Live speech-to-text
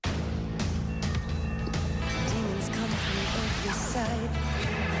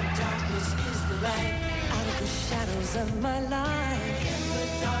light out of the shadows of my life. In the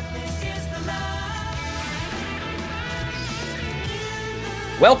darkness is the light.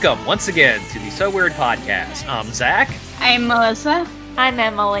 Welcome once again to the So Weird podcast. I'm Zach. I'm Melissa. I'm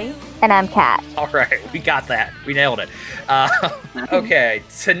Emily. And I'm Kat. All right, we got that. We nailed it. Okay,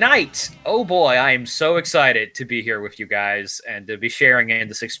 tonight, oh boy, I am so excited to be here with you guys and to be sharing in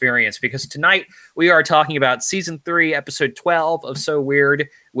this experience because tonight we are talking about Season 3, Episode 12 of So Weird,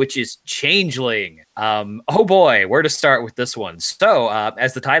 which is Changeling. Oh boy, where to start with this one? So,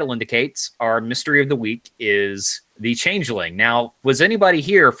 as the title indicates, our mystery of the week is the Changeling. Now, was anybody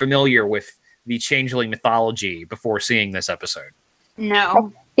here familiar with the Changeling mythology before seeing this episode?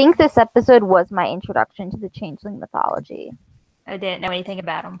 No. I think this episode was my introduction to the Changeling mythology. I didn't know anything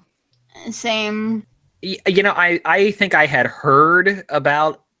about him. Same. You know, I think I had heard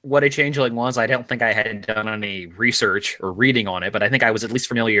about what a changeling was. I don't think I had done any research or reading on it, but I think I was at least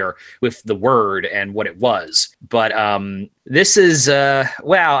familiar with the word and what it was. But this is,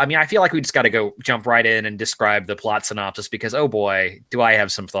 well, I mean, I feel like we just got to jump right in and describe the plot synopsis because, oh boy, do I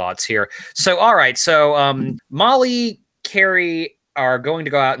have some thoughts here. So, all right. So Molly, Carrie are going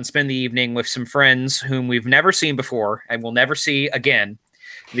to go out and spend the evening with some friends whom we've never seen before and will never see again.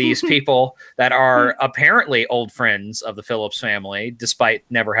 These people that are apparently old friends of the Phillips family, despite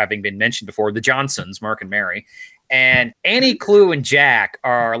never having been mentioned before, the Johnsons, Mark and Mary. And Annie, Clue, and Jack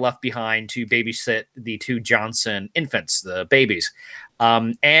are left behind to babysit the two Johnson infants, the babies.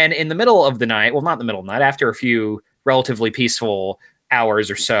 And in the middle of the night, well, not in the middle of the night, after a few relatively peaceful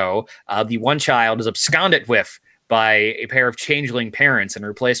hours or so, the one child is absconded with by a pair of changeling parents and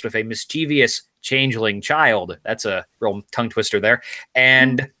replaced with a mischievous changeling child. That's a real tongue twister there.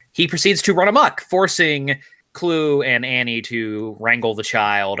 And he proceeds to run amok, forcing Clue and Annie to wrangle the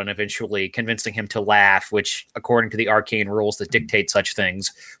child and eventually convincing him to laugh, which, according to the arcane rules that dictate such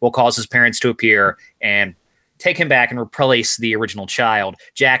things, will cause his parents to appear and take him back and replace the original child.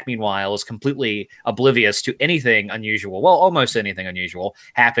 Jack, meanwhile, is completely oblivious to anything unusual, well, almost anything unusual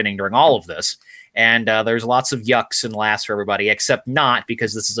happening during all of this. And there's lots of yucks and laughs for everybody, except not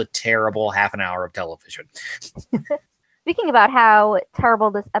because this is a terrible half an hour of television. Speaking about how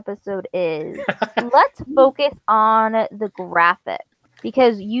terrible this episode is, let's focus on the graphic.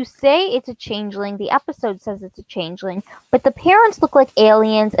 Because you say it's a changeling, the episode says it's a changeling, but the parents look like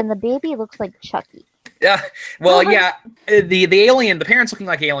aliens and the baby looks like Chucky. Yeah, well, yeah, the parents looking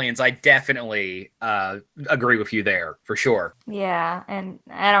like aliens, I definitely agree with you there, for sure. Yeah, and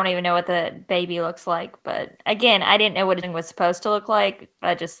I don't even know what the baby looks like, but again, I didn't know what it was supposed to look like.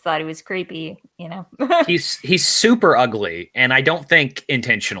 I just thought he was creepy, you know. He's super ugly, and I don't think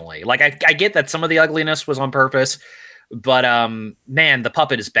intentionally. Like, I get that some of the ugliness was on purpose, but man, the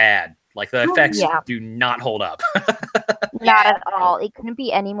puppet is bad. Like, the effects do not hold up. Not at all. It couldn't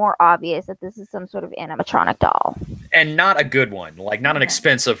be any more obvious that this is some sort of animatronic doll. And not a good one. Like, not an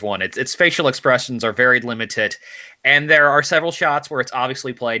expensive one. Its facial expressions are very limited. And there are several shots where it's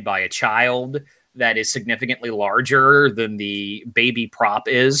obviously played by a child that is significantly larger than the baby prop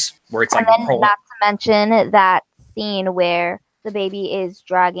is. Where it's and like... then not to mention that scene where the baby is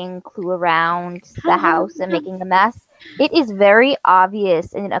dragging Clue around the house and making a mess. It is very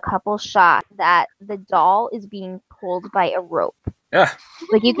obvious in a couple shots that the doll is being pulled by a rope. Yeah.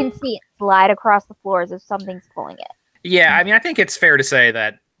 Like, you can see it slide across the floor as if something's pulling it. Yeah, I mean, I think it's fair to say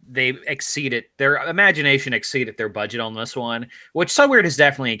that their imagination exceeded their budget on this one, which So Weird has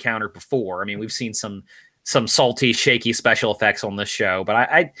definitely encountered before. I mean, we've seen some salty, shaky special effects on this show, but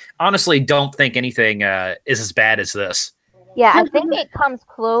I honestly don't think anything is as bad as this. Yeah, I think it comes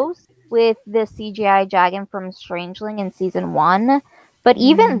close with the CGI dragon from Changeling in season 1, but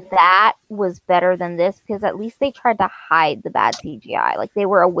even that was better than this because at least they tried to hide the bad CGI. Like, they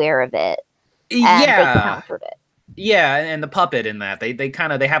were aware of it and they countered it. Yeah, and the puppet in that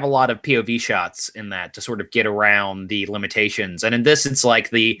they have a lot of POV shots in that to sort of get around the limitations. And in this, it's like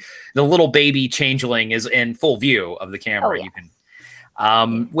the little baby changeling is in full view of the camera. Oh, yeah. You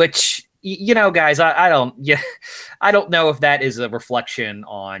can, which, you know, guys, I don't know if that is a reflection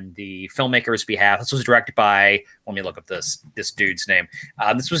on the filmmaker's behalf. This was directed by, let me look up this dude's name.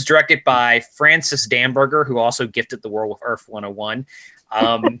 This was directed by Francis Damberger, who also gifted the world with Earth 101.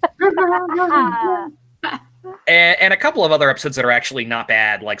 And a couple of other episodes that are actually not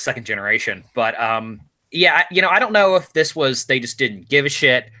bad, like Second Generation. But yeah, you know, I don't know if this was they just didn't give a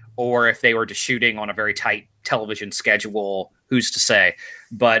shit or if they were just shooting on a very tight television schedule. Who's to say?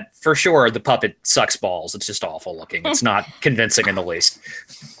 But for sure, the puppet sucks balls. It's just awful looking. It's not convincing in the least.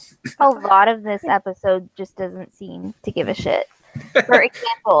 A lot of this episode just doesn't seem to give a shit. For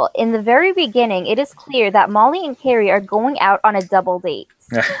example, in the very beginning, it is clear that Molly and Carrie are going out on a double date.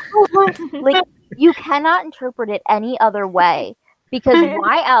 Like, you cannot interpret it any other way. Because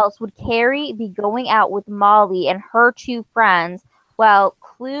why else would Carrie be going out with Molly and her two friends while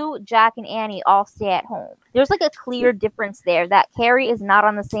Clue, Jack, and Annie all stay at home? There's like a clear difference there that Carrie is not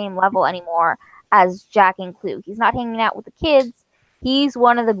on the same level anymore as Jack and Clue. He's not hanging out with the kids. He's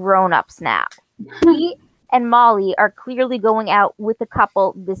one of the grown-ups now. He and Molly are clearly going out with a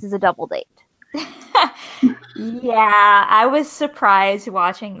couple. This is a double date. Yeah, I was surprised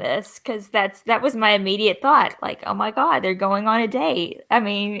watching this because that was my immediate thought. Like, oh my God, they're going on a date. I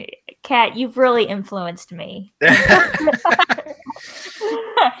mean, Kat, you've really influenced me.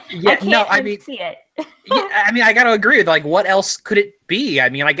 Yeah, I mean, see it. Yeah, I mean, I got to agree with, like, what else could it be? I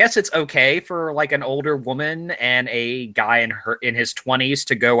mean, I guess it's okay for like an older woman and a guy in his 20s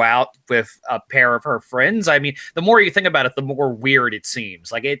to go out with a pair of her friends. I mean, the more you think about it, the more weird it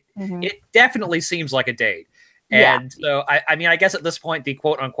seems. Like it definitely seems like a date. And so, I mean, I guess at this point, the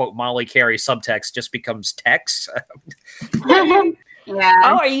quote-unquote Molly Carey subtext just becomes text. Yeah.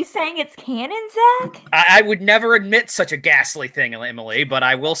 Oh, are you saying it's canon, Zach? I would never admit such a ghastly thing, Emily, but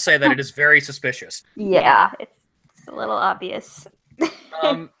I will say that it is very suspicious. Yeah. It's a little obvious.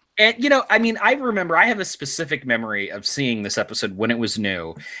 And, I mean, I remember I have a specific memory of seeing this episode when it was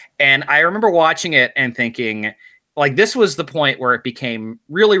new. And I remember watching it and thinking, like, this was the point where it became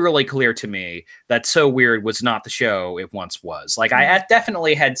really, really clear to me that So Weird was not the show it once was. Like, I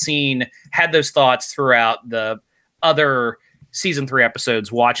definitely had those thoughts throughout the other season 3 episodes,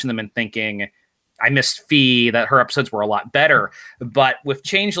 watching them and thinking, I missed Fee, that her episodes were a lot better. But with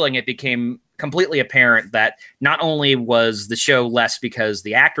Changeling, it became completely apparent that not only was the show less because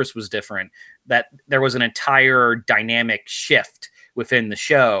the actress was different, that there was an entire dynamic shift within the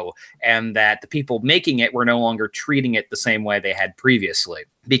show, and that the people making it were no longer treating it the same way they had previously.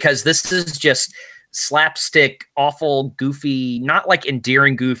 Because this is just slapstick, awful, goofy, not like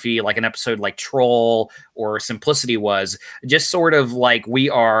endearing goofy like an episode like Troll or Simplicity was, just sort of like we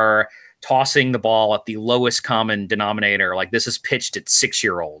are tossing the ball at the lowest common denominator. Like, this is pitched at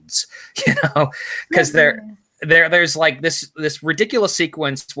 6-year-olds, because there's like this ridiculous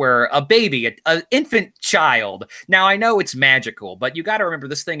sequence where a baby, an infant child. Now, I know it's magical, but you got to remember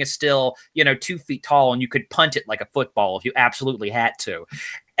this thing is still, 2 feet tall, and you could punt it like a football if you absolutely had to.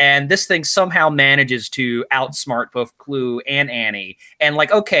 And this thing somehow manages to outsmart both Clue and Annie. And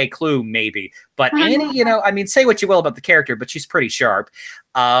like, okay, Clue, maybe. But Annie, I mean, say what you will about the character, but she's pretty sharp.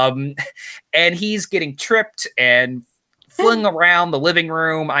 And he's getting tripped and flung around the living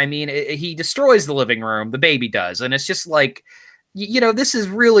room. I mean, he destroys the living room. The baby does. And it's just like, this is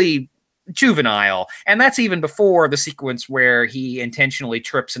really juvenile. And that's even before the sequence where he intentionally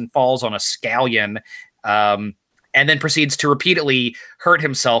trips and falls on a scallion. And then proceeds to repeatedly hurt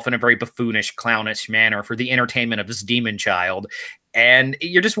himself in a very buffoonish, clownish manner for the entertainment of this demon child. And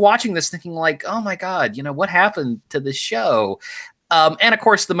you're just watching this thinking like, oh my God, what happened to this show? And of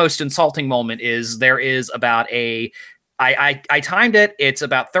course, the most insulting moment is there is about I timed it. It's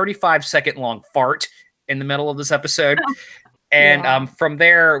about 35-second long fart in the middle of this episode. And from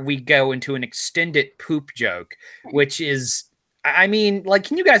there, we go into an extended poop joke, which is, I mean, like,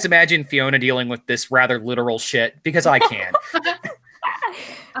 can you guys imagine Fiona dealing with this rather literal shit? Because I can.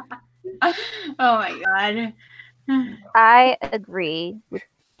 Oh my God. I agree with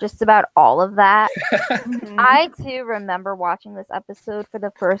just about all of that. I too remember watching this episode for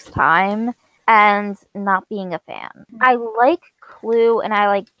the first time and not being a fan. I like Clue and I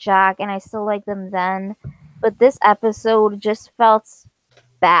like Jack and I still like them then, but this episode just felt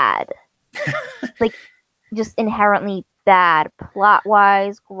bad. Like, just inherently bad,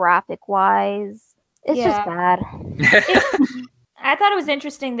 plot-wise, graphic-wise. It's just bad. I thought it was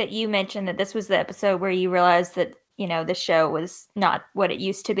interesting that you mentioned that this was the episode where you realized that, the show was not what it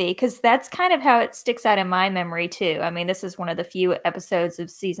used to be, because that's kind of how it sticks out in my memory, too. I mean, this is one of the few episodes of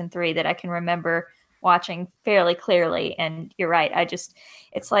season 3 that I can remember watching fairly clearly, and you're right.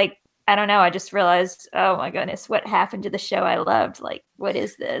 It's like, I don't know, I just realized, oh my goodness, what happened to the show I loved? Like, what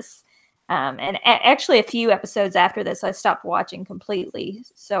is this? And actually, a few episodes after this, I stopped watching completely.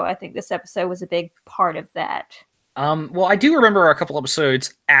 So I think this episode was a big part of that. Well, I do remember a couple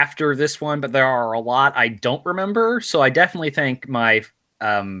episodes after this one, but there are a lot I don't remember. So I definitely think my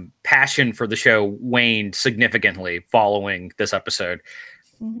passion for the show waned significantly following this episode.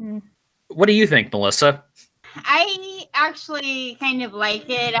 Mm-hmm. What do you think, Melissa? I actually kind of like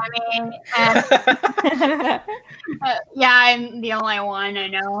it. I mean, yeah, I'm the only one I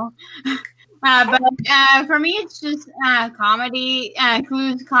know. But for me, it's just comedy,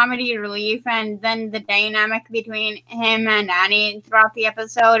 Clue's comedy relief, and then the dynamic between him and Annie throughout the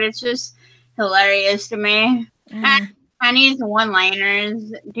episode. It's just hilarious to me. Mm. Annie's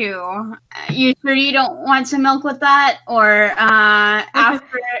one-liners too. You sure you don't want some milk with that? Or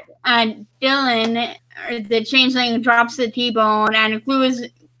after Dylan, or the changeling, drops the T-bone, and Clue is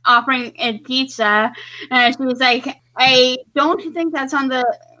offering a pizza, and she's like, I don't think that's on the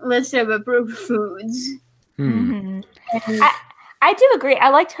list of approved foods. Mhm. I do agree. I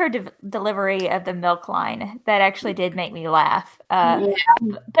liked her delivery of the milk line. That actually did make me laugh. But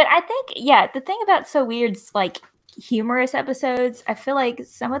I think, the thing about So Weird's like humorous episodes, I feel like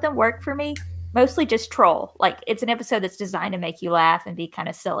some of them work for me. Mostly just troll. Like it's an episode that's designed to make you laugh and be kind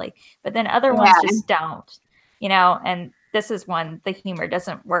of silly. But then other ones just don't. And this is one, the humor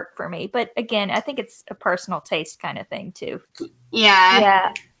doesn't work for me. But again, I think it's a personal taste kind of thing too.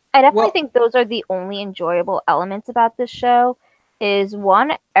 Yeah. I definitely think those are the only enjoyable elements about this show. Is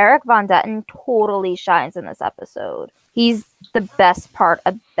one, Eric Von Detten totally shines in this episode. He's the best part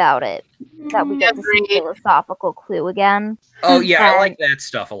about it. That we get to see philosophical Clue again. Oh yeah, I like that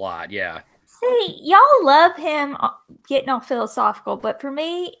stuff a lot. Yeah. See, y'all love him getting all philosophical, but for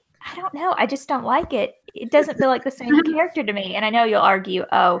me, I don't know. I just don't like it. It doesn't feel like the same character to me. And I know you'll argue,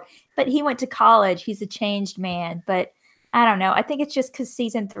 but he went to college. He's a changed man. But I don't know. I think it's just because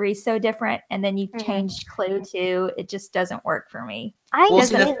season 3 is so different. And then you've changed Clue too. It just doesn't work for me. I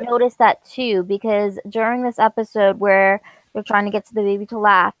did notice that too, because during this episode where they're trying to get to the baby to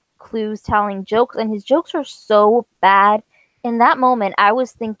laugh, Clue's telling jokes, and his jokes are so bad. In that moment, I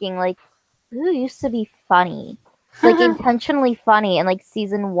was thinking, like, Clue used to be funny. Like, intentionally funny in, like,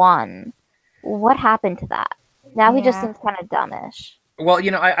 season 1. What happened to that? Now he just seems kind of dumbish. Well,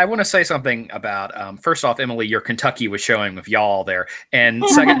 I want to say something about, first off, Emily, your Kentucky was showing with y'all there. And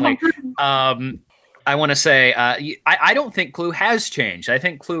secondly, I want to say, I don't think Clue has changed. I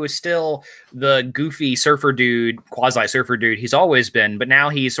think Clue is still the goofy surfer dude, quasi-surfer dude he's always been, but now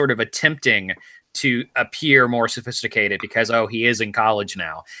he's sort of attempting to appear more sophisticated because, he is in college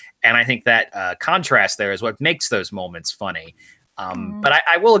now. And I think that contrast there is what makes those moments funny. But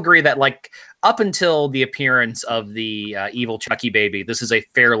I will agree that, like, up until the appearance of the evil Chucky baby, this is a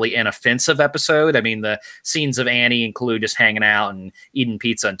fairly inoffensive episode. I mean, the scenes of Annie and Clue just hanging out and eating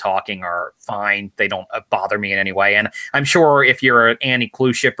pizza and talking are fine. They don't bother me in any way. And I'm sure if you're an Annie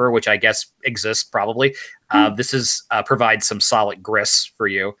Clue shipper, which I guess exists probably, this is provides some solid grist for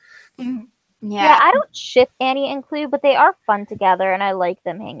you. Yeah, I don't ship Annie and Clue, but they are fun together, and I like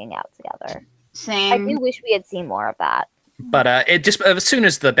them hanging out together. Same. I do wish we had seen more of that. But it just, as soon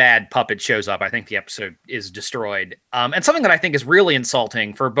as the bad puppet shows up, I think the episode is destroyed. And something that I think is really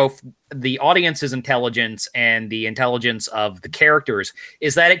insulting for both the audience's intelligence and the intelligence of the characters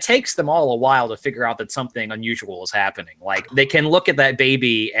is that it takes them all a while to figure out that something unusual is happening. Like, they can look at that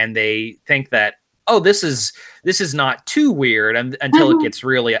baby and they think that, this is not too weird until it gets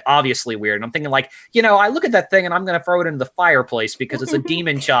really obviously weird. And I'm thinking, like, I look at that thing and I'm going to throw it into the fireplace because it's a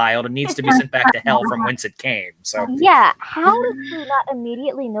demon child and needs to be sent back to hell from whence it came. So yeah, how did you not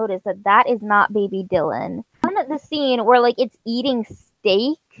immediately notice that is not baby Dylan? On the scene where, like, it's eating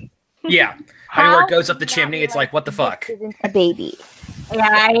steak. Yeah, I mean, where it goes up the chimney, it's like, what the fuck? Isn't a baby. Yeah,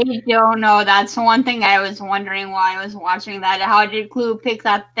 I don't know. That's one thing I was wondering while I was watching that. How did Clue pick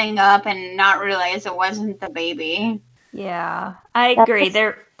that thing up and not realize it wasn't the baby? Yeah, I agree.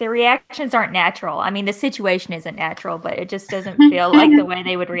 Their reactions aren't natural. I mean, the situation isn't natural, but it just doesn't feel like the way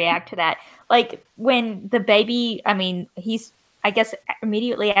they would react to that. Like, when the baby, I guess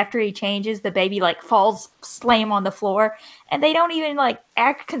immediately after he changes, the baby, like, falls slam on the floor, and they don't even, like,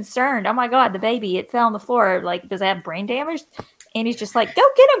 act concerned. Oh my God, the baby, it fell on the floor. Like, does it have brain damage? And he's just like, go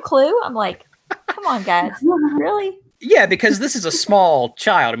get him, Clue. I'm like, come on, guys. Really? Yeah, because this is a small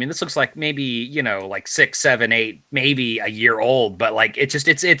child. I mean, this looks like maybe, like 6, 7, 8, maybe a year old. But, like, it's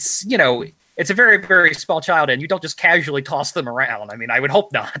a very, very small child, and you don't just casually toss them around. I mean, I would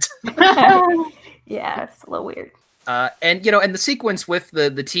hope not. Yeah, it's a little weird. And the sequence with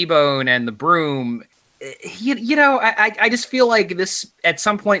the T-bone and the broom, I just feel like this, at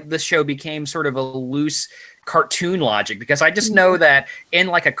some point, this show became sort of a loose cartoon logic, because I just know that in,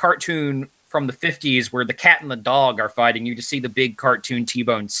 like, a cartoon from the 50s where the cat and the dog are fighting, you just see the big cartoon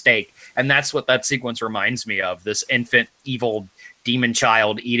T-bone steak, and that's what that sequence reminds me of, this infant evil demon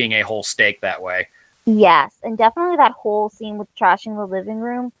child eating a whole steak that way. Yes, and definitely that whole scene with trashing the living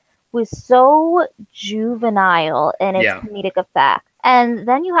room was so juvenile in its comedic effect. And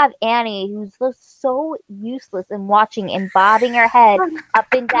then you have Annie, who's so useless in watching and bobbing her head up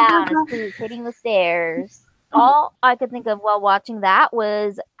and down as Clue's hitting the stairs. all I could think of while watching that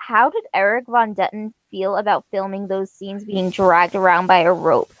was, how did Eric Von Detten feel about filming those scenes being dragged around by a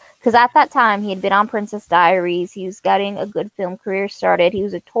rope? Because at that time, he had been on Princess Diaries. He was getting a good film career started. He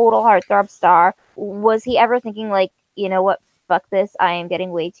was a total heartthrob star. Was he ever thinking, like, you know what, fuck this, I am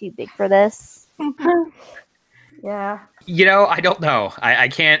getting way too big for this? Yeah. I don't know. I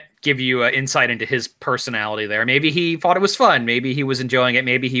can't give you insight into his personality there. Maybe he thought it was fun. Maybe he was enjoying it.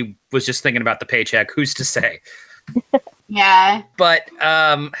 Maybe he was just thinking about the paycheck. Who's to say? Yeah. But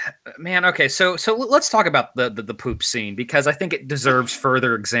man, okay. So let's talk about the poop scene, because I think it deserves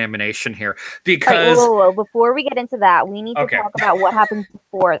further examination here. Because whoa. Before we get into that, we need to talk about what happens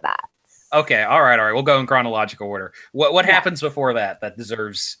before that. Okay. All right. We'll go in chronological order. What happens before that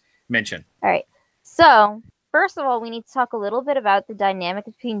deserves mention? All right. So first of all, we need to talk a little bit about the dynamic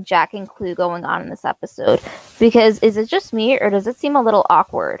between Jack and Clue going on in this episode. Because is it just me, or does it seem a little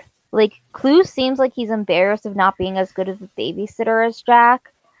awkward? Like, Clue seems like he's embarrassed of not being as good of a babysitter as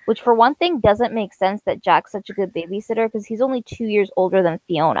Jack, which for one thing doesn't make sense that Jack's such a good babysitter, because he's only 2 years older than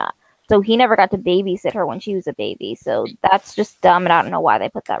Fiona. So he never got to babysit her when she was a baby. So that's just dumb, and I don't know why they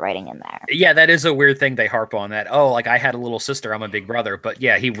put that writing in there. Yeah, that is a weird thing they harp on, that, oh, like, I had a little sister, I'm a big brother. But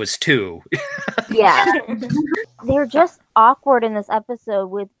yeah, he was 2. Yeah. They're just awkward in this episode,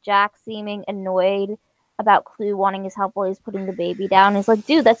 with Jack seeming annoyed about Clue wanting his help while he's putting the baby down. It's like,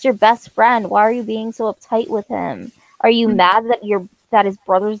 dude, that's your best friend. Why are you being so uptight with him? Are you mad that his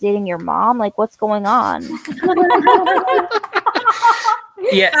brother's dating your mom? Like, what's going on?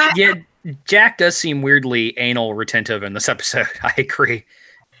 Yeah, Jack does seem weirdly anal retentive in this episode. I agree.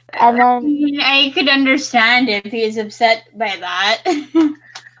 And then I could understand if he's upset by that.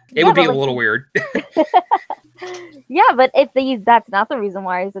 It would be a little weird. Yeah, but if that's not the reason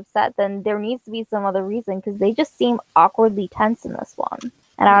why he's upset, then there needs to be some other reason, because they just seem awkwardly tense in this one.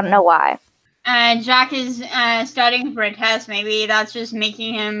 And I don't know why. Jack is studying for a test. Maybe that's just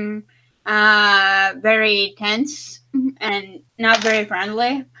making him very tense and not very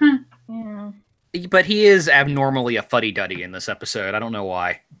friendly. Yeah. But he is abnormally a fuddy-duddy in this episode. I don't know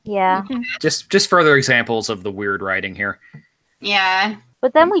why. Yeah. Just further examples of the weird writing here. Yeah.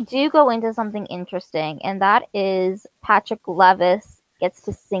 But then we do go into something interesting, and that is Patrick Levis gets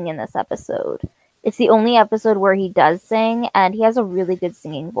to sing in this episode. It's the only episode where he does sing, and he has a really good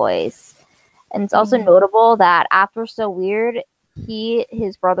singing voice. And it's also notable that after So Weird,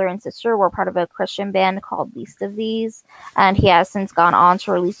 his brother and sister were part of a Christian band called Least of These, and he has since gone on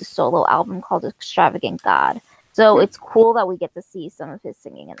to release a solo album called Extravagant God. So it's cool that we get to see some of his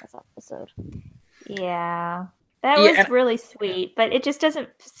singing in this episode. Yeah. That was really sweet, but it just doesn't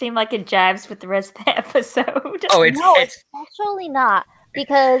seem like it jives with the rest of the episode. Oh, it's actually not.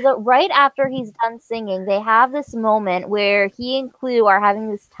 Because right after he's done singing, they have this moment where he and Clue are having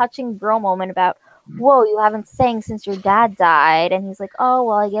this touching bro moment about, whoa, you haven't sang since your dad died. And he's like, oh,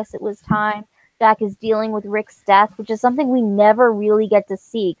 well, I guess it was time. Jack is dealing with Rick's death, which is something we never really get to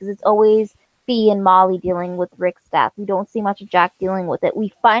see, because it's always Fee and Molly dealing with Rick's death. We don't see much of Jack dealing with it.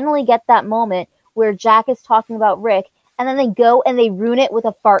 We finally get that moment where Jack is talking about Rick, and then they go and they ruin it with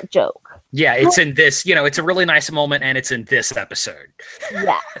a fart joke. Yeah, it's in this, it's a really nice moment, and it's in this episode.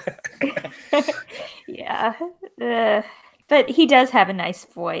 Yeah. Yeah. But he does have a nice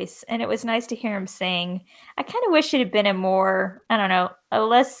voice, and it was nice to hear him sing. I kind of wish it had been a more, I don't know, a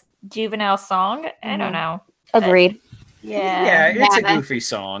less juvenile song. I don't know. Agreed. Yeah, it's a goofy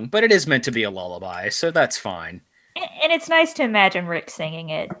song, but it is meant to be a lullaby, so that's fine. And it's nice to imagine Rick singing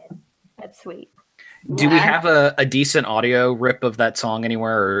it. That's sweet. Do we have a decent audio rip of that song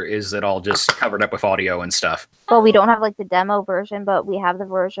anywhere, or is it all just covered up with audio and stuff? Well, we don't have like the demo version, but we have the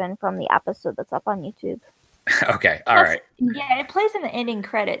version from the episode that's up on YouTube. Okay, all right. Yeah, it plays in the ending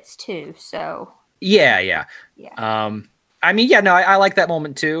credits too, so. Yeah. I mean, I like that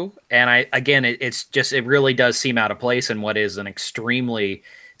moment too. And it really does seem out of place in what is an extremely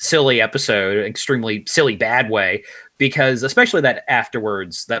silly episode, extremely silly bad way, because especially that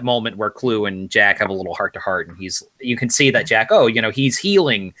afterwards, that moment where Clue and Jack have a little heart-to-heart, and you can see that Jack, he's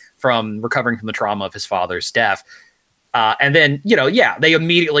healing from recovering from the trauma of his father's death. And then, they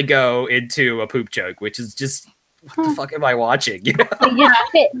immediately go into a poop joke, which is just, what the fuck am I watching? They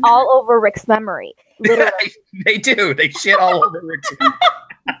just shit all over Rick's memory. Literally. They do. They shit all over Rick.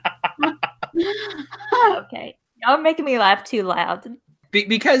 Okay. Y'all are making me laugh too loud.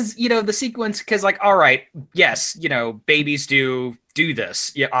 Because, the sequence, because, like, all right, yes, babies do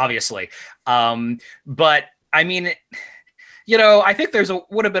this, yeah, obviously. But, I mean, I think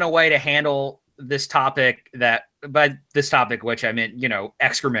would have been a way to handle this topic which I meant,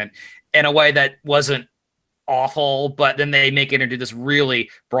 excrement, in a way that wasn't awful, but then they make it into this really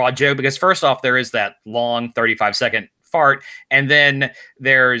broad joke because first off, there is that long 35-second fart, and then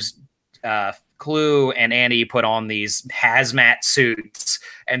there's Clue and Annie put on these hazmat suits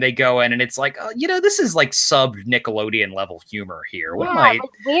and they go in and it's like, oh, this is like sub Nickelodeon level humor here. What am I? Like,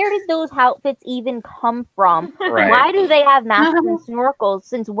 where did those outfits even come from? Right. Why do they have masks and snorkels?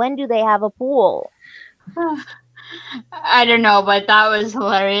 Since when do they have a pool? I don't know, but that was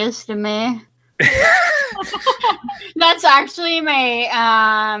hilarious to me. That's actually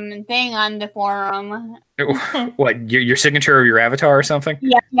my thing on the forum. What, your signature or your avatar or something?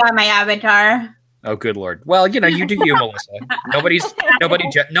 Yeah, my avatar. Oh, good Lord. Well, you do you, Melissa.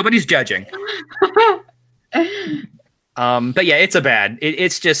 Nobody's judging. But yeah, it's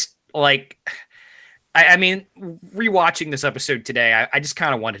it's just like, I mean, rewatching this episode today, I just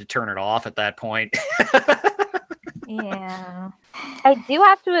kind of wanted to turn it off at that point. Yeah. I do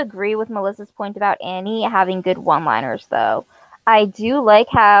have to agree with Melissa's point about Annie having good one-liners, though. I do like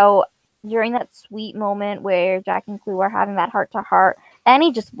how during that sweet moment where Jack and Clue are having that heart-to-heart,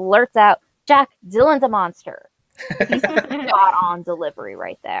 Annie just blurts out, "Jack, Dylan's a monster." He's spot on delivery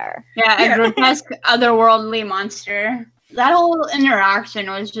right there. Yeah, a grotesque, otherworldly monster. That whole interaction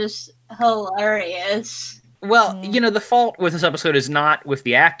was just hilarious. Well, the fault with this episode is not with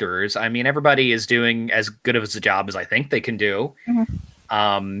the actors. I mean, everybody is doing as good of a job as I think they can do.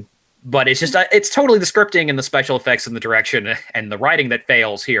 Mm-hmm. But it's just, it's totally the scripting and the special effects and the direction and the writing that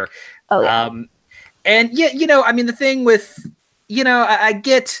fails here. Oh, yeah. And yeah, I mean, the thing with, I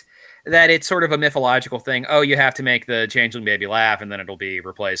get that it's sort of a mythological thing. Oh, you have to make the changeling baby laugh and then it'll be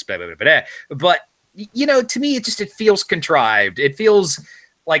replaced. Blah, blah, blah, blah. But, to me, it feels contrived. It feels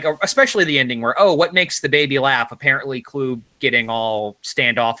like, especially the ending where, what makes the baby laugh? Apparently Clue getting all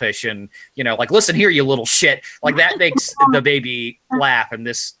standoffish and, like, listen here, you little shit. Like, that makes the baby laugh and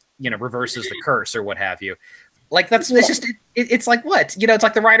this, reverses the curse or what have you. Like, it's just, it's like, what? It's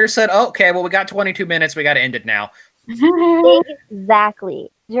like the writer said, okay, well, we got 22 minutes. We got to end it now.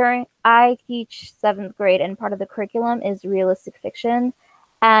 Exactly. I teach 7th grade and part of the curriculum is realistic fiction.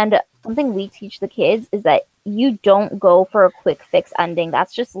 And something we teach the kids is that you don't go for a quick fix ending.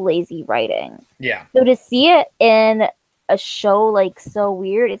 That's just lazy writing. Yeah. So to see it in a show like so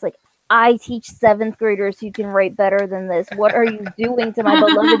weird, it's like, I teach 7th graders who can write better than this. What are you doing to my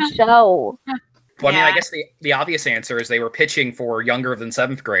beloved show? Well, I mean, I guess the obvious answer is they were pitching for younger than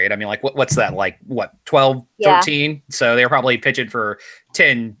 7th grade. I mean, like, what's that? Like, what, 12, 13? So they were probably pitching for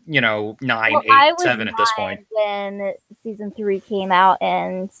 10, 9, 8, 7 at this point. When season 3 came out,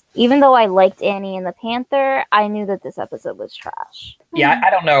 and even though I liked Annie and the Panther, I knew that this episode was trash. Yeah,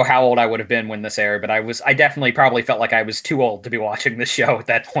 I don't know how old I would have been when this aired, but I definitely probably felt like I was too old to be watching this show at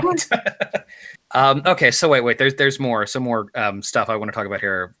that point. Okay, so wait, there's some more stuff I want to talk about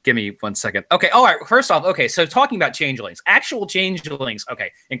here. Give me 1 second. Okay, all right, first off, okay, so talking about changelings, actual changelings,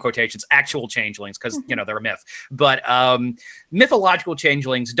 okay, in quotations, actual changelings, because, they're a myth, but mythological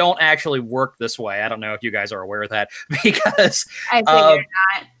changelings don't actually work this way. I don't know if you guys are aware of that, because... I figured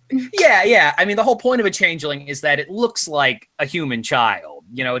not. Yeah. I mean, the whole point of a changeling is that it looks like a human child.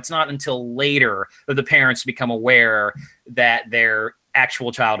 It's not until later that the parents become aware that their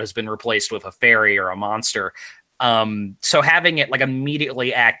actual child has been replaced with a fairy or a monster. So having it like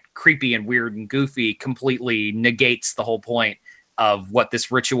immediately act creepy and weird and goofy completely negates the whole point of what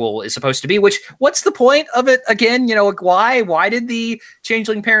this ritual is supposed to be, what's the point of it again? Like why did the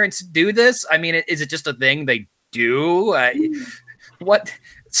changeling parents do this? I mean, is it just a thing they do? What?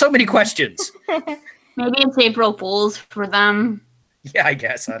 So many questions. Maybe it's April Fool's for them. Yeah, I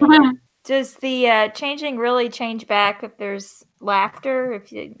guess. I don't know. Does the changing really change back if there's laughter, if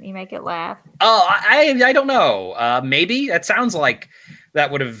you make it laugh? Oh, I don't know. Maybe. That sounds like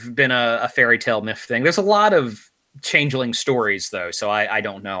that would have been a fairy tale myth thing. There's a lot of changeling stories, though, so I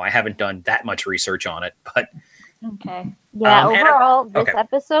don't know. I haven't done that much research on it, but... Okay. Yeah, overall, this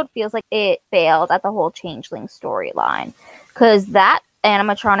episode feels like it failed at the whole changeling storyline. Because that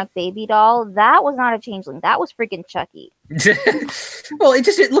animatronic baby doll, that was not a changeling. That was freaking Chucky. Well,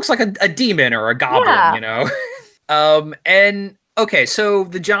 it looks like a demon or a goblin, And okay, so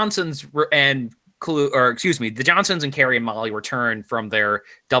the Johnsons and the Johnsons and Carrie and Molly return from their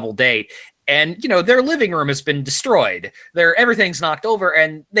double date, and their living room has been destroyed. Everything's knocked over,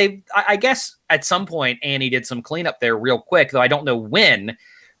 and I guess at some point Annie did some cleanup there real quick, though I don't know when,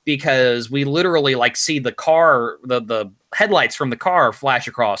 because we literally see the car, the headlights from the car flash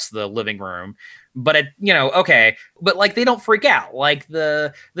across the living room. But okay, but like they don't freak out. Like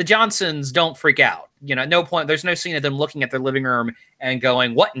the Johnsons don't freak out. No point. There's no scene of them looking at their living room and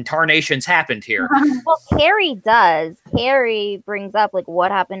going, "What in tarnations happened here?" Well, Carrie does. Carrie brings up like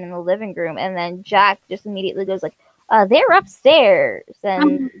what happened in the living room, and then Jack just immediately goes like, "They're upstairs,"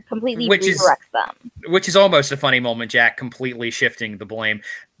 and completely redirects them. Which is almost a funny moment. Jack completely shifting the blame.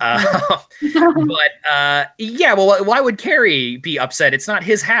 But yeah, well, why would Carrie be upset? It's not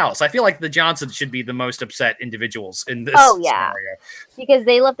his house. I feel like the Johnsons should be the most upset individuals in this scenario. Because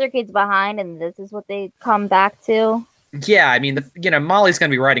they left their kids behind, and this is what they come back to. Yeah, I mean, Molly's going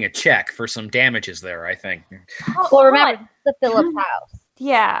to be writing a check for some damages there, I think. Well, remember, it's the Phillips house.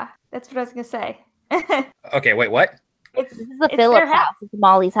 Yeah, that's what I was going to say. Okay, wait, what? This is the Phillips house. It's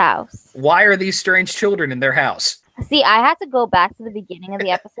Molly's house. Why are these strange children in their house? See, I had to go back to the beginning of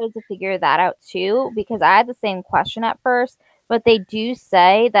the episode to figure that out too, because I had the same question at first, but they do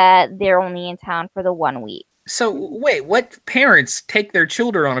say that they're only in town for the 1 week. So, wait, what parents take their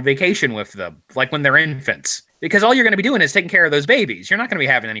children on a vacation with them, like when they're infants? Because all you're going to be doing is taking care of those babies. You're not going to be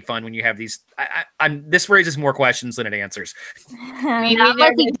having any fun when you have these. This raises more questions than it answers.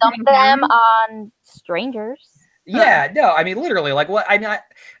 Unless you dump them on strangers. Yeah, no, I mean, literally, like, what, I mean,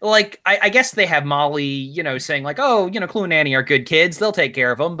 I guess they have Molly, saying, like, oh, Clue and Annie are good kids, they'll take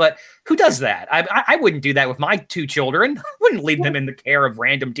care of them, but who does that? I wouldn't do that with my 2 children. I wouldn't leave them in the care of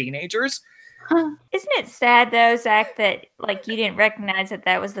random teenagers. Isn't it sad, though, Zach, that, like, you didn't recognize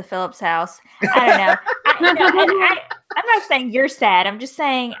that was the Phillips house? I don't know. I'm not saying you're sad, I'm just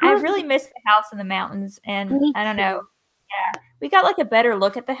saying I really miss the house in the mountains, and I don't know. Yeah, we got like a better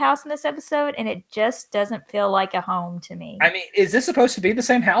look at the house in this episode, and it just doesn't feel like a home to me. I mean, is this supposed to be the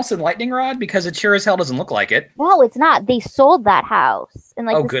same house in Lightning Rod? Because it sure as hell doesn't look like it. No, it's not. They sold that house in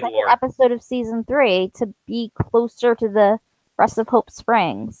the second Lord. episode of season 3 to be closer to the rest of Hope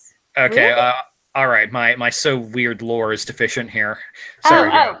Springs. Okay, Really? All right. My so weird lore is deficient here.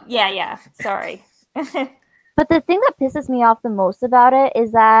 Sorry. Yeah. Sorry. But the thing that pisses me off the most about it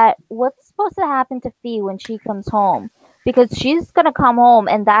is that what's supposed to happen to Fee when she comes home? Because she's going to come home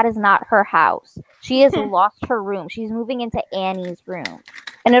and that is not her house. She has lost her room. She's moving into Annie's room.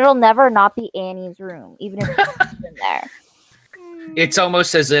 And it'll never not be Annie's room, even if she's in there. It's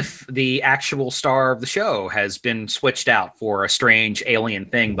almost as if the actual star of the show has been switched out for a strange alien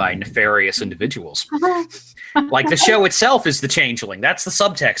thing by nefarious individuals. Like the show itself is the Changeling. That's the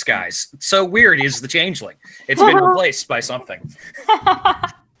subtext, guys. It's so weird is the Changeling. It's been replaced by something.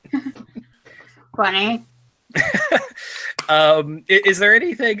 Funny. Is there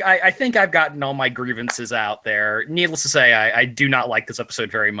anything? I think I've gotten all my grievances out there. Needless to say, I do not like this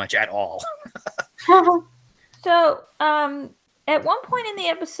episode very much at all. So, at one point in the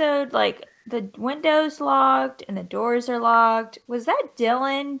episode, like the window's locked and the doors are locked. Was that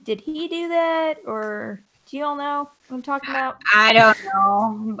Dylan? Did he do that, or do you all know what I'm talking about? I don't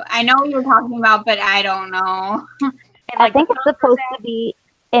know. I know what you're talking about, but I don't know. And, I think it's supposed to be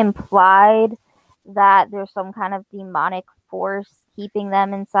implied that there's some kind of demonic force keeping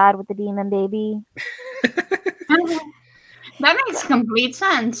them inside with the demon baby. That makes complete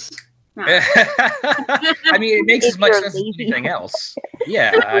sense. No. I mean, it makes as much sense as anything else.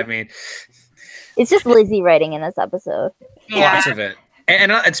 Yeah, I mean, it's just lazy writing in this episode. Lots of it.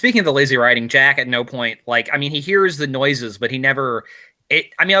 And speaking of the lazy writing, Jack at no point, he hears the noises, but he never.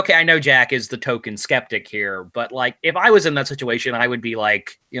 Okay, I know Jack is the token skeptic here, but if I was in that situation, I would be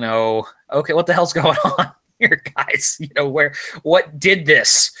like, okay, what the hell's going on here, guys? What did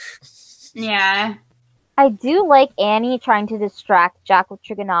this? Yeah. I do like Annie trying to distract Jack with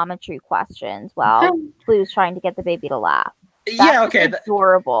trigonometry questions while Blue's trying to get the baby to laugh. That's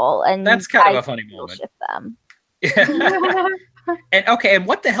adorable, and that's kind of a funny moment. Shift them. Yeah. And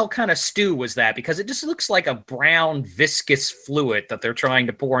what the hell kind of stew was that? Because it just looks like a brown viscous fluid that they're trying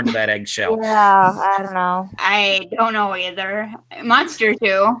to pour into that eggshell. Yeah, I don't know. I don't know either. Monster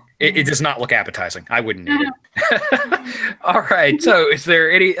too. It does not look appetizing. I wouldn't eat it. All right. So is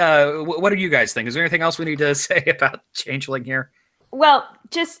there any, what do you guys think? Is there anything else we need to say about Changeling here? Well,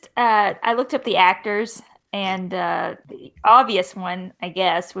 just, I looked up the actors, and the obvious one, I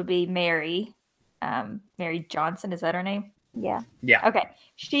guess, would be Mary. Mary Johnson, is that her name? Yeah. Okay.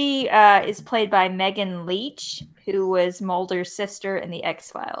 She is played by Megan Leach, who was Mulder's sister in the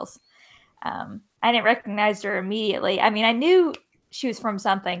X-Files. I didn't recognize her immediately. I mean, I knew she was from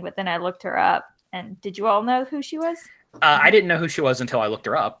something, but then I looked her up. And did you all know who she was? I didn't know who she was until I looked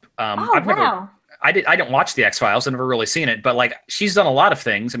her up. Wow. I didn't watch the X-Files. I've never really seen it, but like she's done a lot of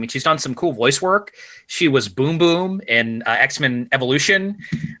things. I mean, she's done some cool voice work. She was Boom Boom in X-Men Evolution,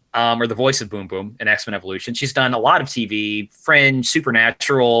 or the voice of Boom Boom in X-Men Evolution. She's done a lot of TV, Fringe,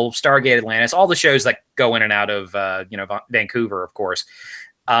 Supernatural, Stargate Atlantis, all the shows that go in and out of Vancouver, of course.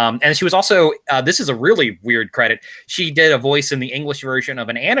 And she was also, this is a really weird credit. She did a voice in the English version of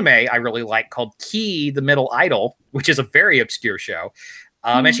an anime I really like called Key, the Middle Idol, which is a very obscure show.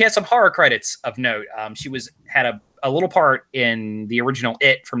 And she had some horror credits of note. She had a little part in the original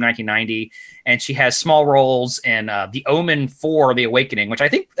It from 1990, and she has small roles in The Omen 4, The Awakening, which I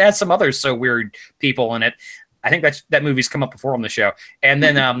think has some other so weird people in it. I think that movie's come up before on the show. And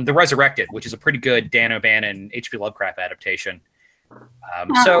then The Resurrected, which is a pretty good Dan O'Bannon H.P. Lovecraft adaptation.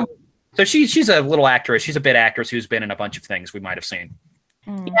 So she's a little actress. She's a bit actress who's been in a bunch of things we might have seen.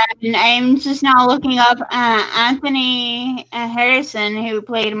 Yeah, and I'm just now looking up Anthony Harrison, who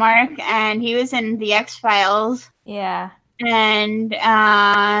played Mark, and he was in The X-Files. Yeah. And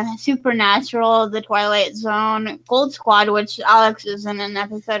Supernatural, The Twilight Zone, Gold Squad, which Alex is in an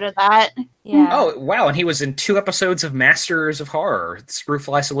episode of that. Yeah. Oh, wow. And he was in 2 episodes of Masters of Horror,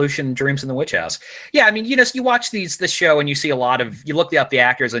 Screwfly Solution, Dreams in the Witch House. Yeah, I mean, you watch this show and you see you look up the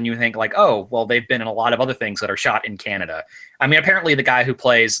actors and you think like, oh, well, they've been in a lot of other things that are shot in Canada. I mean, apparently the guy who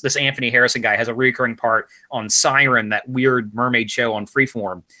plays this Anthony Harrison guy has a recurring part on Siren, that weird mermaid show on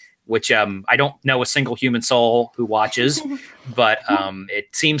Freeform, which I don't know a single human soul who watches, but it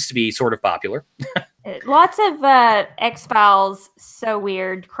seems to be sort of popular. Lots of X-Files so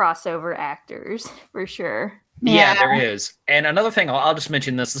weird crossover actors, for sure. Yeah, there is. And another thing, I'll just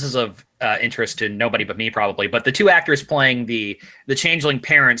mention this. This is of interest to nobody but me, probably. But the 2 actors playing the Changeling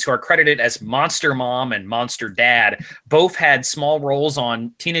parents, who are credited as Monster Mom and Monster Dad, both had small roles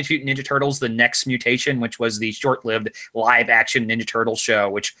on Teenage Mutant Ninja Turtles: The Next Mutation, which was the short-lived live-action Ninja Turtle show,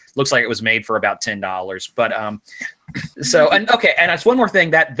 which looks like it was made for about $10. But and that's one more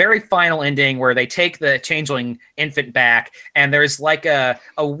thing. That very final ending where they take the Changeling infant back, and there's like a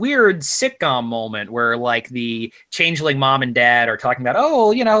weird sitcom moment where like the Changeling mom and dad are talking about, oh,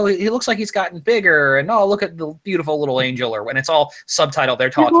 he looks like he's gotten bigger, and oh, look at the beautiful little angel, or when it's all subtitled, they're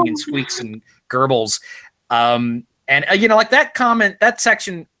talking in squeaks and gurbles. Like that comment, that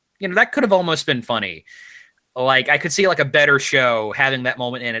section, that could have almost been funny. Like I could see like a better show having that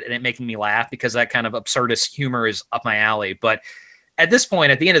moment in it and it making me laugh, because that kind of absurdist humor is up my alley. But at this point,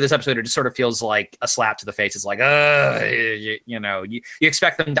 at the end of this episode, it just sort of feels like a slap to the face. It's like, you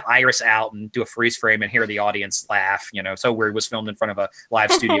expect them to iris out and do a freeze frame and hear the audience laugh. So weird, was filmed in front of a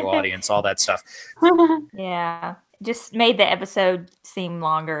live studio audience, all that stuff. Yeah, just made the episode seem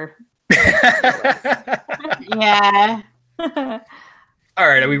longer. Yeah. All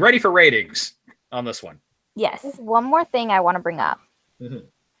right, are we ready for ratings on this one? Yes. There's one more thing I want to bring up. Mm-hmm.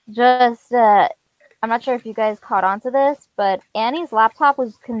 Just, I'm not sure if you guys caught on to this, but Annie's laptop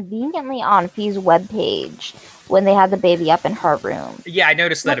was conveniently on Fee's webpage when they had the baby up in her room. Yeah, I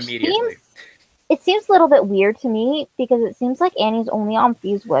noticed that immediately. It seems a little bit weird to me, because it seems like Annie's only on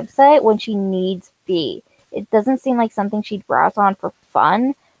Fee's website when she needs Fee. It doesn't seem like something she'd browse on for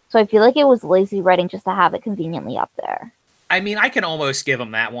fun, so I feel like it was lazy writing just to have it conveniently up there. I mean, I can almost give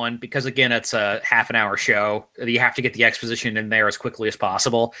them that one, because again, it's a half-an-hour show. You have to get the exposition in there as quickly as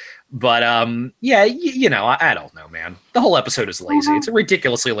possible. But yeah, I don't know, man. The whole episode is lazy. It's a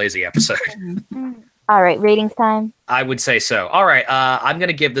ridiculously lazy episode. All right, ratings time. I would say so. All right, I'm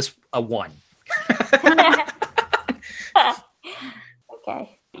gonna give this a 1.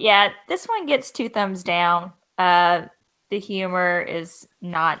 Okay. Yeah, this one gets 2 thumbs down. The humor is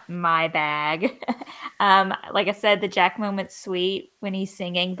not my bag. Like I said, the Jack moment's sweet when he's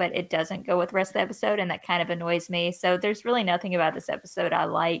singing, but it doesn't go with the rest of the episode, and that kind of annoys me. So there's really nothing about this episode I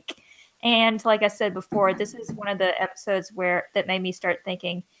like. And like I said before, this is one of the episodes that made me start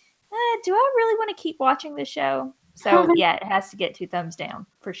thinking, do I really want to keep watching this show? So yeah, it has to get 2 thumbs down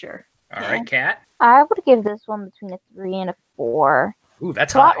for sure. All right, Kat? I would give this one between a 3 and a 4. Ooh,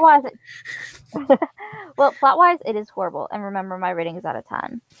 that's high. Plot-wise, it is horrible. And remember, my rating is out of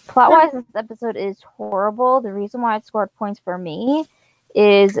 10. Plot-wise, this episode is horrible. The reason why it scored points for me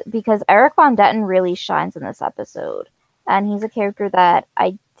is because Eric Von Detten really shines in this episode. And he's a character that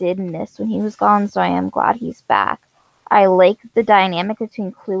I did miss when he was gone, so I am glad he's back. I like the dynamic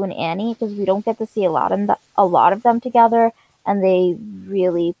between Clue and Annie, because we don't get to see a lot of them together, and they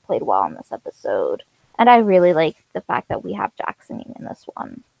really played well in this episode. And I really like the fact that we have Jack singing in this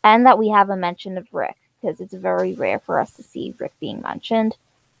one. And that we have a mention of Rick, because it's very rare for us to see Rick being mentioned.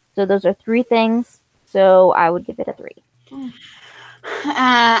 So those are 3 things. So I would give it a 3.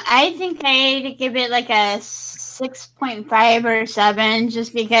 I think I'd give it like a 6.5 or 7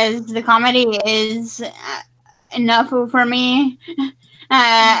 just because the comedy is enough for me.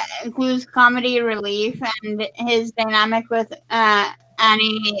 Includes comedy relief, and his dynamic with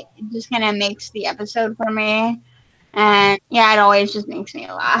Annie just kind of makes the episode for me. And yeah, it always just makes me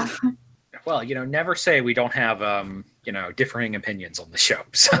laugh. Well, never say we don't have, differing opinions on the show.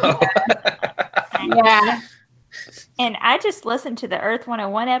 So, Yeah. And I just listened to the Earth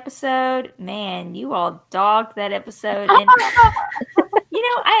 101 episode. Man, you all dogged that episode. And,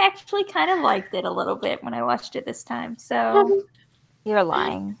 I actually kind of liked it a little bit when I watched it this time. So You're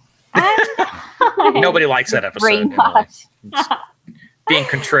lying. nobody likes that episode. Emily. It's being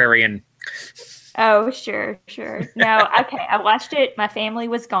contrarian. Oh, sure. No, okay. I watched it. My family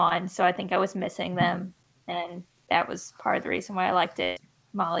was gone, so I think I was missing them. And that was part of the reason why I liked it.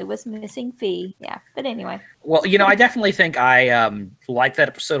 Molly was missing Fee. Yeah, but anyway. Well, I definitely think I like that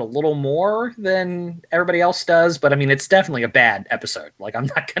episode a little more than everybody else does, but I mean, it's definitely a bad episode. Like, I'm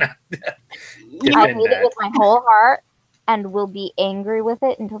not going to I hate it with my whole heart and will be angry with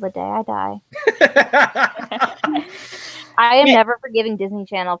it until the day I die. I am never forgiving Disney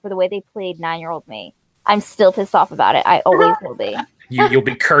Channel for the way they played 9-year-old me. I'm still pissed off about it. I always will be. You'll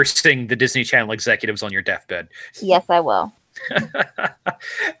be cursing the Disney Channel executives on your deathbed. Yes, I will.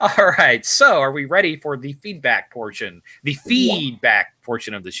 All right. So, are we ready for the feedback portion? The feedback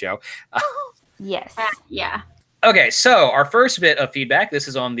portion of the show. Yes. Yeah. Okay. So, our first bit of feedback. This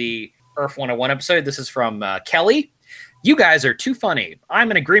is on the Earth 101 episode. This is from Kelly. You guys are too funny.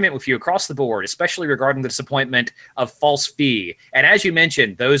 I'm in agreement with you across the board, especially regarding the disappointment of false Fee. And as you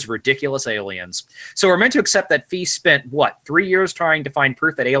mentioned, those ridiculous aliens. So we're meant to accept that Fee spent, 3 years trying to find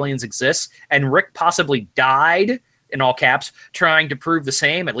proof that aliens exist, and Rick possibly died, in all caps, trying to prove the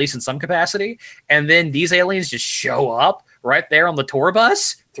same, at least in some capacity. And then these aliens just show up right there on the tour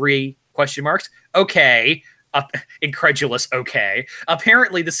bus? 3 question marks. Okay. Incredulous. Okay.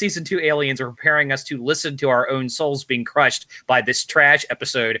 Apparently, the season 2 aliens are preparing us to listen to our own souls being crushed by this trash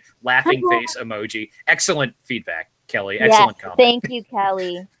episode. Laughing face emoji. Excellent feedback, Kelly. Excellent comment. Thank you,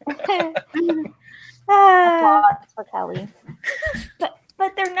 Kelly. Applause for Kelly.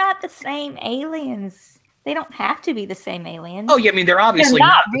 But they're not the same aliens. They don't have to be the same aliens. Oh, yeah. I mean, they're obviously They're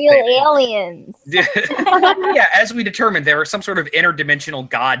not the real same aliens. Yeah, as we determined, there are some sort of interdimensional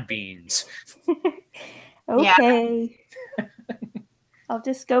god beings. Okay. I'll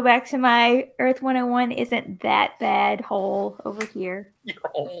just go back to my Earth 101 isn't that bad hole over here.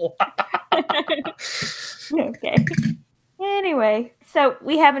 Oh. Okay. Anyway, so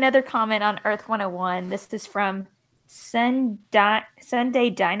we have another comment on Earth 101. This is from Sunday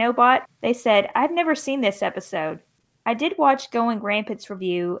Dinobot. They said, I've never seen this episode. I did watch Going Rampant's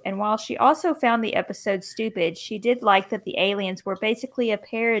review, and while she also found the episode stupid, she did like that the aliens were basically a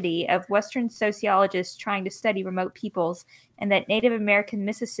parody of Western sociologists trying to study remote peoples, and that Native American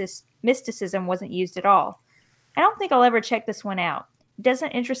mysticism wasn't used at all. I don't think I'll ever check this one out. It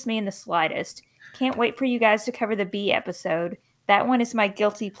doesn't interest me in the slightest. Can't wait for you guys to cover the B episode. That one is my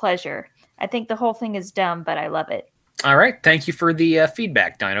guilty pleasure. I think the whole thing is dumb, but I love it. All right. Thank you for the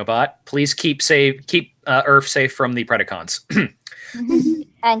feedback, Dinobot. Please keep Earth safe from the Predacons.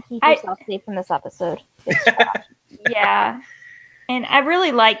 And keep yourself safe from this episode. Yeah. And I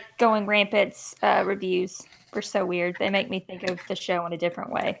really like Going Rampant's reviews. They're so weird. They make me think of the show in a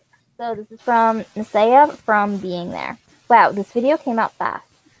different way. So this is from Nisaya from Being There. Wow, this video came out fast.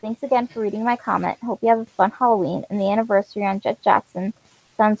 Thanks again for reading my comment. Hope you have a fun Halloween, and the anniversary on Jet Jackson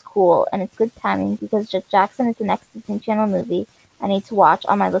sounds cool, and it's good timing because Jet Jackson is the next Disney Channel movie I need to watch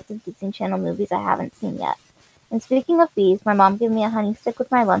on my list of Disney Channel movies I haven't seen yet. And speaking of these, my mom gave me a honey stick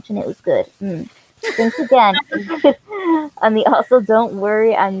with my lunch, and it was good. Thanks again. And the also, don't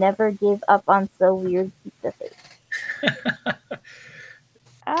worry, I never give up on so weird pizza face.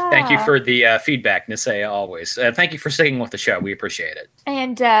 Thank you for the feedback, Nisaya, always. Thank you for sticking with the show. We appreciate it.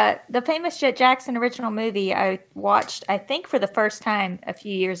 And the famous Jet Jackson original movie I watched, I think, for the first time a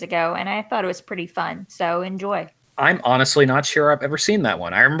few years ago, and I thought it was pretty fun. So enjoy. I'm honestly not sure I've ever seen that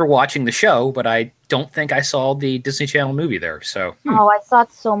one. I remember watching the show, but I don't think I saw the Disney Channel movie there. So Oh, I saw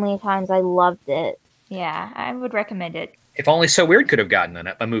it so many times. I loved it. Yeah, I would recommend it. If only So Weird could have gotten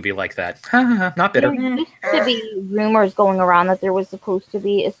a movie like that. Not bitter. There used to be rumors going around that there was supposed to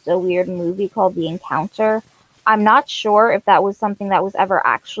be a So Weird movie called The Encounter. I'm not sure if that was something that was ever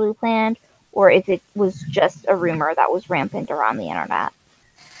actually planned or if it was just a rumor that was rampant around the internet.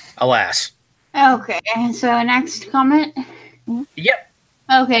 Alas. Okay, so next comment. Yep.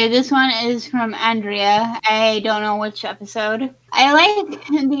 Okay, this one is from Andrea. I don't know which episode. I like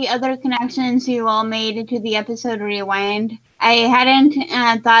the other connections you all made to the episode Rewind. I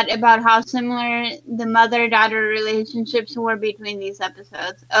hadn't thought about how similar the mother-daughter relationships were between these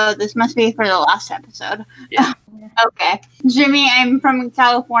episodes. Oh, this must be for the last episode. Yeah. Okay. Jimmy, I'm from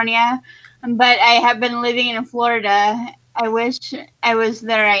California, but I have been living in Florida. I wish I was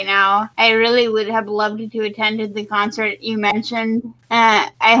there right now. I really would have loved to attend the concert you mentioned.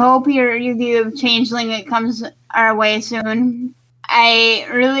 I hope your review of Changeling comes our way soon. I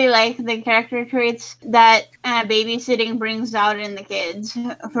really like the character traits that babysitting brings out in the kids.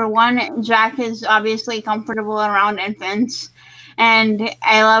 For one, Jack is obviously comfortable around infants. And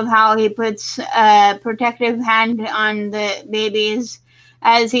I love how he puts a protective hand on the babies.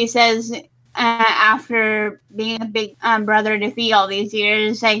 As he says, after being a big brother to feed all these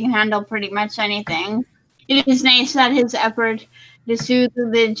years, I can handle pretty much anything. It is nice that his effort to soothe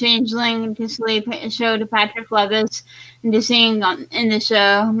the changeling to sleep showed Patrick Levis to seeing in the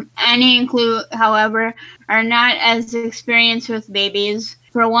show. Annie and Clue, however, are not as experienced with babies.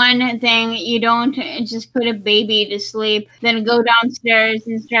 For one thing, you don't just put a baby to sleep, then go downstairs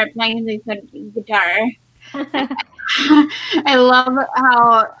and start playing the guitar. I love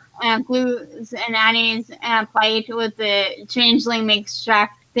how Clue's and Annie's fight with the changeling makes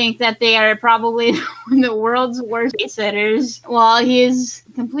Jack think that they are probably the world's worst babysitters, while he is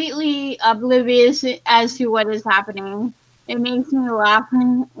completely oblivious as to what is happening. It makes me laugh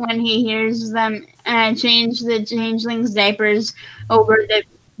when he hears them change the changeling's diapers over the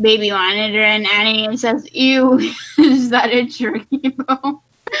baby monitor, and Annie says, "Ew, is that a turkey bone?"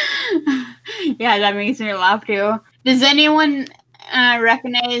 Yeah, that makes me laugh too. Does anyone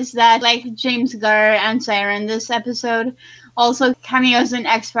recognize that, like James Garr and Siren, this episode also cameos in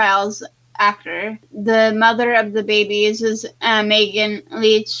X-Files actor? The mother of the babies is Megan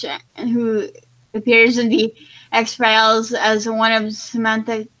Leach, who appears in the X-Files as one of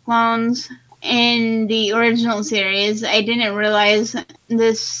Samantha clones in the original series. I didn't realize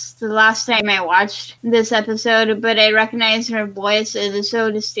this the last time I watched this episode, but I recognize her voice. It is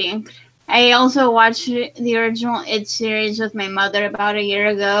so distinct. I also watched the original It series with my mother about a year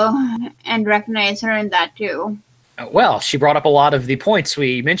ago and recognize her in that too. Well, she brought up a lot of the points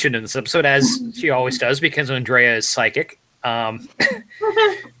we mentioned in this episode, as she always does, because Andrea is psychic. And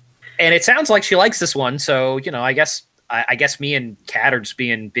it sounds like she likes this one, so, you know, I guess me and Kat are just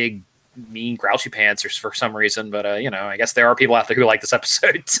being big, mean, grouchy pants for some reason, but, you know, I guess there are people out there who like this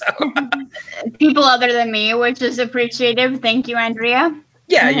episode, so... People other than me, which is appreciative. Thank you, Andrea.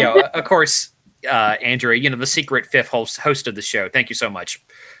 Yeah, you know, of course, Andrea, you know, the secret fifth host of the show. Thank you so much,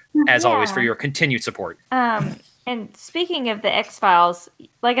 as always, for your continued support. And speaking of the X-Files,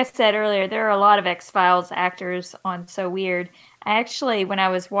 like I said earlier, there are a lot of X-Files actors on So Weird. I actually, when I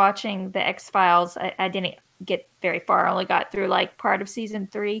was watching the X-Files, I didn't get very far. I only got through like part of season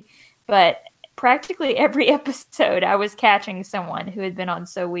 3. But practically every episode, I was catching someone who had been on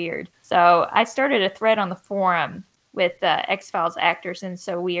So Weird. So I started a thread on the forum with X-Files actors in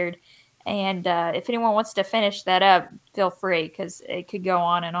So Weird. And if anyone wants to finish that up, feel free, because it could go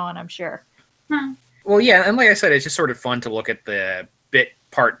on and on, I'm sure. Well, yeah, and like I said, it's just sort of fun to look at the bit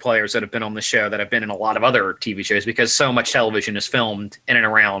part players that have been on the show that have been in a lot of other TV shows, because so much television is filmed in and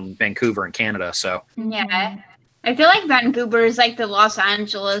around Vancouver and Canada. So yeah, I feel like Vancouver is like the Los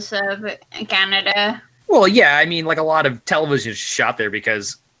Angeles of Canada. Well, yeah, I mean, like a lot of television is shot there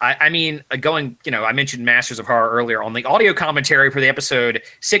because I mean, going, you know, I mentioned Masters of Horror earlier. On the audio commentary for the episode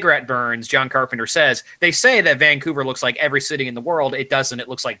Cigarette Burns, John Carpenter says, they say that Vancouver looks like every city in the world. It doesn't. It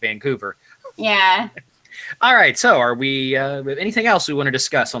looks like Vancouver. Yeah. All right. So are we, anything else we want to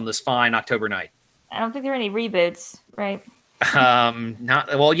discuss on this fine October night? I don't think there are any reboots, right?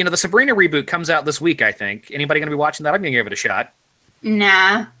 Not, well, you know, the Sabrina reboot comes out this week, I think. Anybody going to be watching that? I'm going to give it a shot.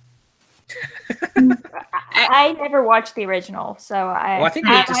 Nah. I never watched the original, so I think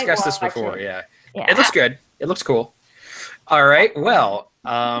we've discussed this before. Yeah, it looks good. It looks cool. All right. Well,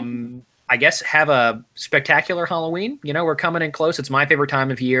 I guess have a spectacular Halloween. You know, we're coming in close. It's my favorite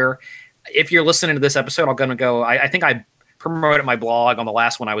time of year. If you're listening to this episode, I'm going to go. I think I promoted my blog on the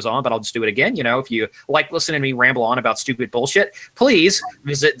last one I was on, but I'll just do it again. You know, if you like listening to me ramble on about stupid bullshit, please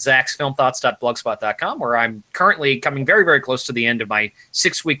visit zaxfilmthoughts.blogspot.com, where I'm currently coming very, very close to the end of my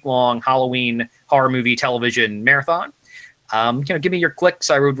 6-week-long Halloween horror movie television marathon. You know, give me your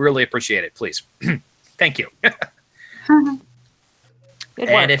clicks. I would really appreciate it, please. Thank you. Good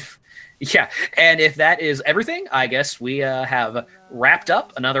and work. if that is everything, I guess we have wrapped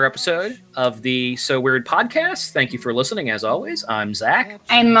up another episode of the So Weird podcast. Thank you for listening, as always. I'm Zach.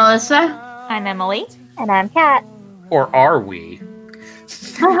 I'm Melissa. I'm Emily. And I'm Kat. Or are we?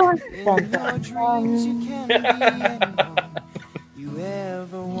 Dun, dun, dun. You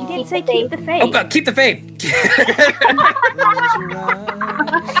didn't I'd say keep the faith. Oh, but keep the faith. Close your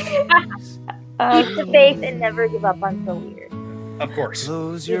eyes. Keep the faith and never give up on So Weird. Of course.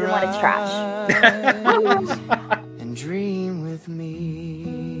 Close Even your when it's trash. eyes and dream with me.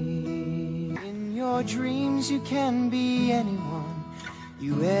 In your dreams you can be anyone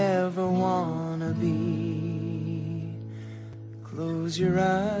you ever wanna be. Close your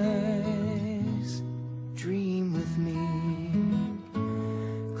eyes, dream with me.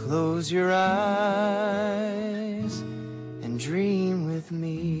 Close your eyes and dream with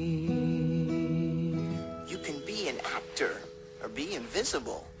me. You can be an actor or be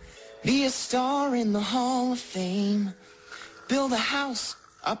invisible. Be a star in the Hall of Fame. Build a house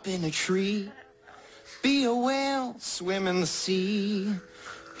up in a tree. Be a whale, swim in the sea.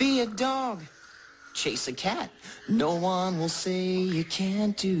 Be a dog, chase a cat. No one will say you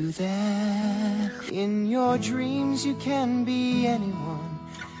can't do that. In your dreams you can be anyone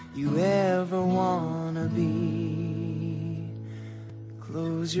you ever wanna be.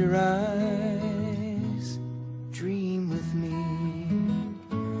 Close your eyes, dream with me.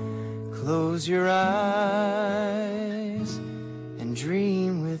 Close your eyes and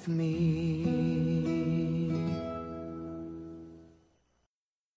dream with me.